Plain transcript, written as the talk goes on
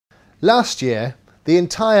Last year, the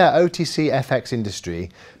entire OTC FX industry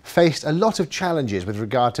faced a lot of challenges with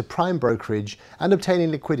regard to prime brokerage and obtaining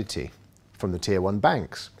liquidity from the Tier 1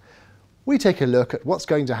 banks. We take a look at what's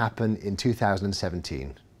going to happen in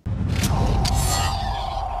 2017.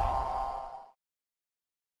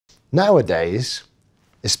 Nowadays,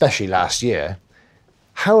 especially last year,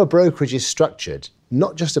 how a brokerage is structured,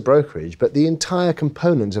 not just a brokerage, but the entire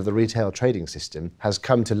component of the retail trading system has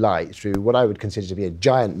come to light through what I would consider to be a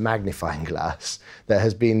giant magnifying glass that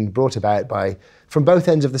has been brought about from both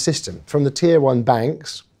ends of the system, from the Tier 1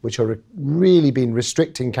 banks, which are really been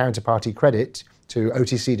restricting counterparty credit to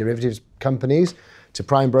OTC derivatives companies, to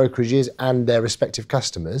prime brokerages and their respective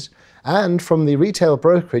customers, and from the retail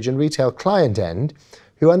brokerage and retail client end,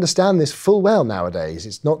 who understand this full well nowadays.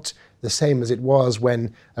 It's not the same as it was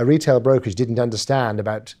when a retail brokerage didn't understand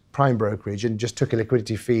about prime brokerage and just took a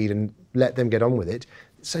liquidity feed and let them get on with it.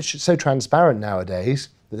 It's so transparent nowadays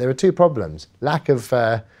that there are two problems: lack of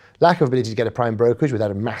ability to get a prime brokerage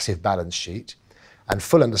without a massive balance sheet, and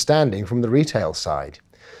full understanding from the retail side.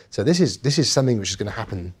 So this is something which is going to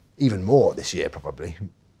happen even more this year, probably.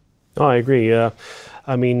 Oh, I agree.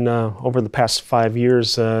 Over the past 5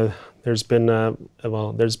 years, there's been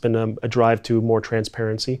a drive to more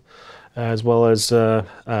transparency, as well as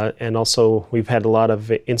and also we've had a lot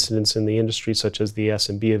of incidents in the industry, such as the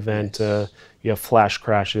S&B event. Yes. You have flash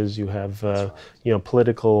crashes. You have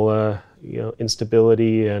political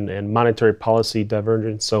instability and monetary policy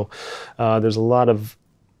divergence. So there's a lot of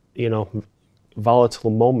volatile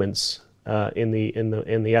moments in the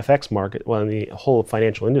FX market, well, in the whole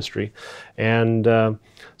financial industry, and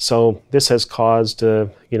so this has caused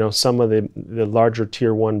some of the larger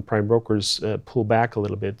Tier 1 prime brokers pull back a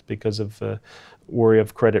little bit because of worry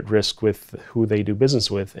of credit risk with who they do business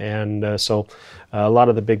with, and so a lot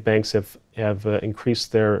of the big banks have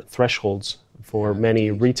increased their thresholds for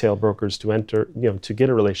many retail brokers to enter, to get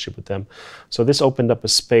a relationship with them. So this opened up a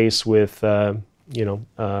space with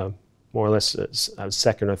more or less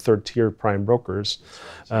second or third tier prime brokers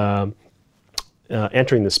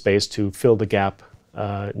entering the space to fill the gap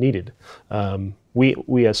needed. We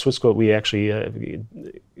at Swissquote, we actually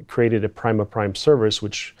created a prime of prime service,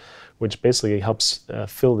 which basically helps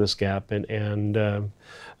fill this gap, and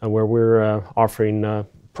where we're offering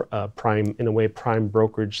prime, in a way, prime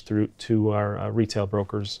brokerage to our retail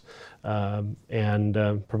brokers, and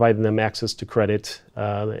providing them access to credit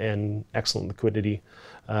and excellent liquidity.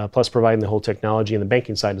 Plus providing the whole technology and the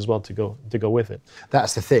banking side as well to go with it.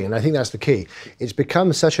 That's the thing, and I think that's the key. It's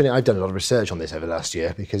become such I've done a lot of research on this over the last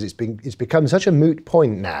year, because it's become such a moot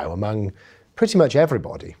point now among pretty much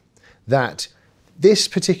everybody that this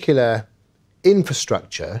particular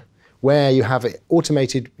infrastructure, where you have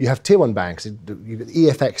you have Tier 1 banks, you've got the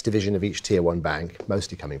EFX division of each Tier 1 bank,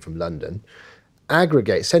 mostly coming from London,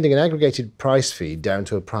 sending an aggregated price feed down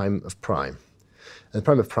to a prime of prime. And the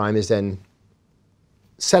prime of prime is then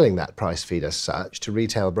selling that price feed as such to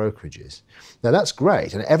retail brokerages. Now that's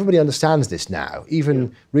great, and everybody understands this now.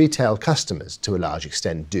 Even retail customers, to a large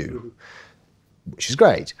extent, do, which is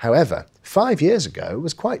great. However, 5 years ago, it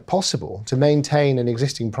was quite possible to maintain an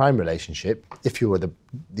existing prime relationship if you were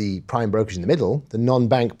the prime brokerage in the middle, the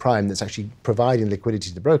non-bank prime that's actually providing liquidity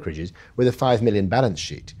to the brokerages, with a 5 million balance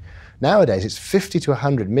sheet. Nowadays, it's 50 to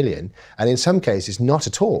 100 million, and in some cases, not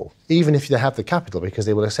at all, even if they have the capital, because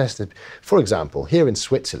they will assess the. For example, here in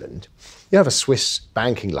Switzerland, you have a Swiss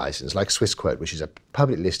banking license, like Swissquote, which is a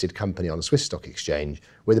publicly listed company on the Swiss stock exchange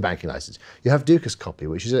with a banking license. You have Dukascopy,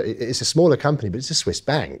 which is it's a smaller company, but it's a Swiss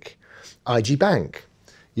bank. IG Bank.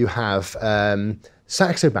 You have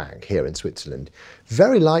Saxo Bank here in Switzerland.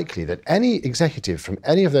 Very likely that any executive from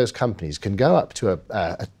any of those companies can go up to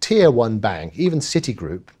a Tier 1 bank, even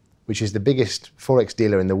Citigroup, which is the biggest forex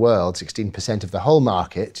dealer in the world, 16% of the whole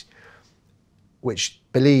market, which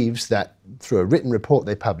believes that, through a written report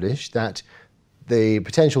they published, that the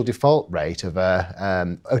potential default rate of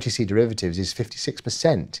OTC derivatives is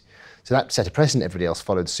 56%. So that set a precedent, everybody else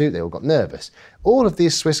followed suit, they all got nervous. All of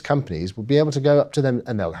these Swiss companies will be able to go up to them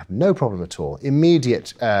and they'll have no problem at all.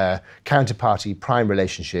 Immediate counterparty prime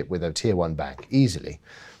relationship with a Tier 1 bank, easily,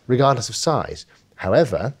 regardless of size.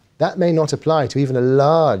 However, that may not apply to even a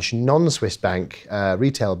large non-Swiss bank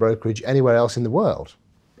retail brokerage anywhere else in the world.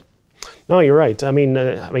 No, you're right.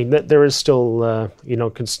 There is still,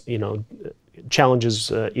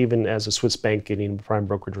 challenges even as a Swiss bank getting a prime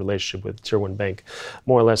brokerage relationship with tier one bank.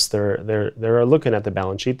 More or less, they're looking at the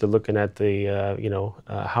balance sheet. They're looking at the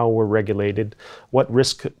how we're regulated, what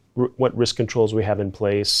risk controls we have in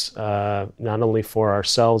place, not only for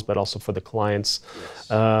ourselves but also for the clients. Yes.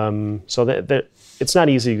 So that it's not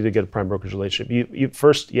easy to get a prime brokerage relationship. You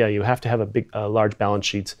first, you have to have a large balance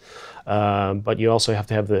sheet, but you also have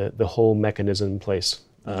to have the whole mechanism in place.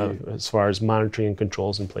 As far as monitoring and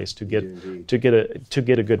controls in place to get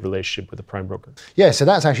a good relationship with a prime broker. Yeah, so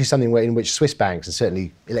that's actually something in which Swiss banks, and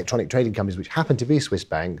certainly electronic trading companies which happen to be Swiss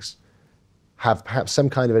banks, have perhaps some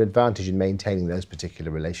kind of an advantage in maintaining those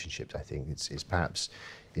particular relationships. I think it's perhaps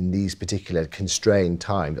in these particular constrained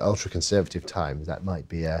times, ultra-conservative times, that might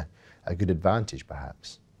be a good advantage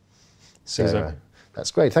perhaps. So exactly.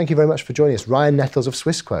 That's great. Thank you very much for joining us. Ryan Nettles of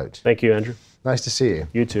Swissquote. Thank you, Andrew. Nice to see you.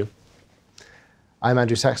 You too. I'm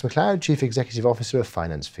Andrew Sachs-McLeod, Chief Executive Officer of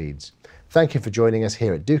Finance Feeds. Thank you for joining us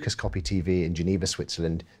here at Dukascopy TV in Geneva,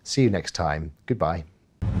 Switzerland. See you next time. Goodbye.